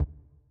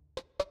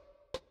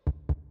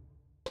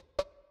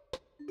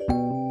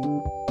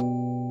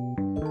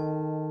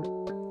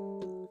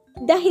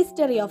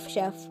history of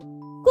chef.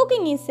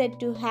 Cooking is said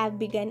to have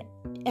begun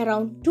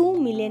around 2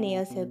 million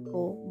years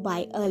ago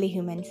by early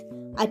humans.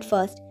 At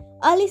first,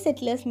 early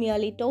settlers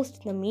merely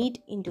tossed the meat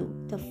into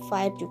the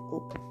fire to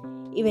cook.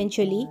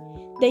 Eventually,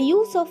 the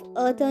use of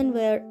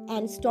earthenware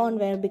and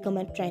stoneware became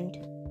a trend.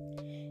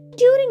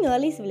 During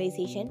early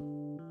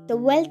civilization, the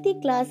wealthy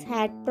class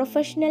had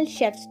professional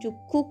chefs to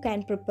cook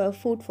and prepare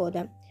food for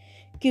them.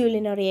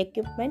 Culinary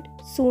equipment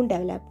soon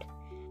developed,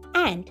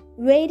 and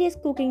various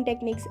cooking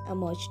techniques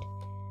emerged.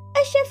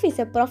 A chef is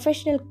a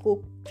professional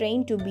cook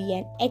trained to be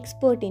an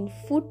expert in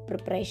food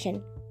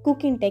preparation,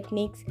 cooking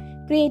techniques,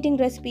 creating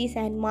recipes,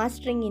 and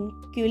mastering in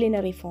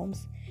culinary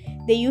forms.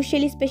 They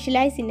usually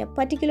specialize in a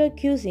particular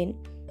cuisine.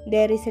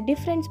 There is a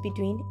difference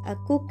between a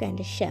cook and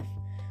a chef.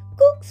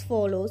 Cooks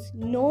follows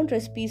known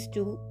recipes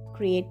to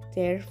create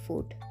their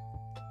food.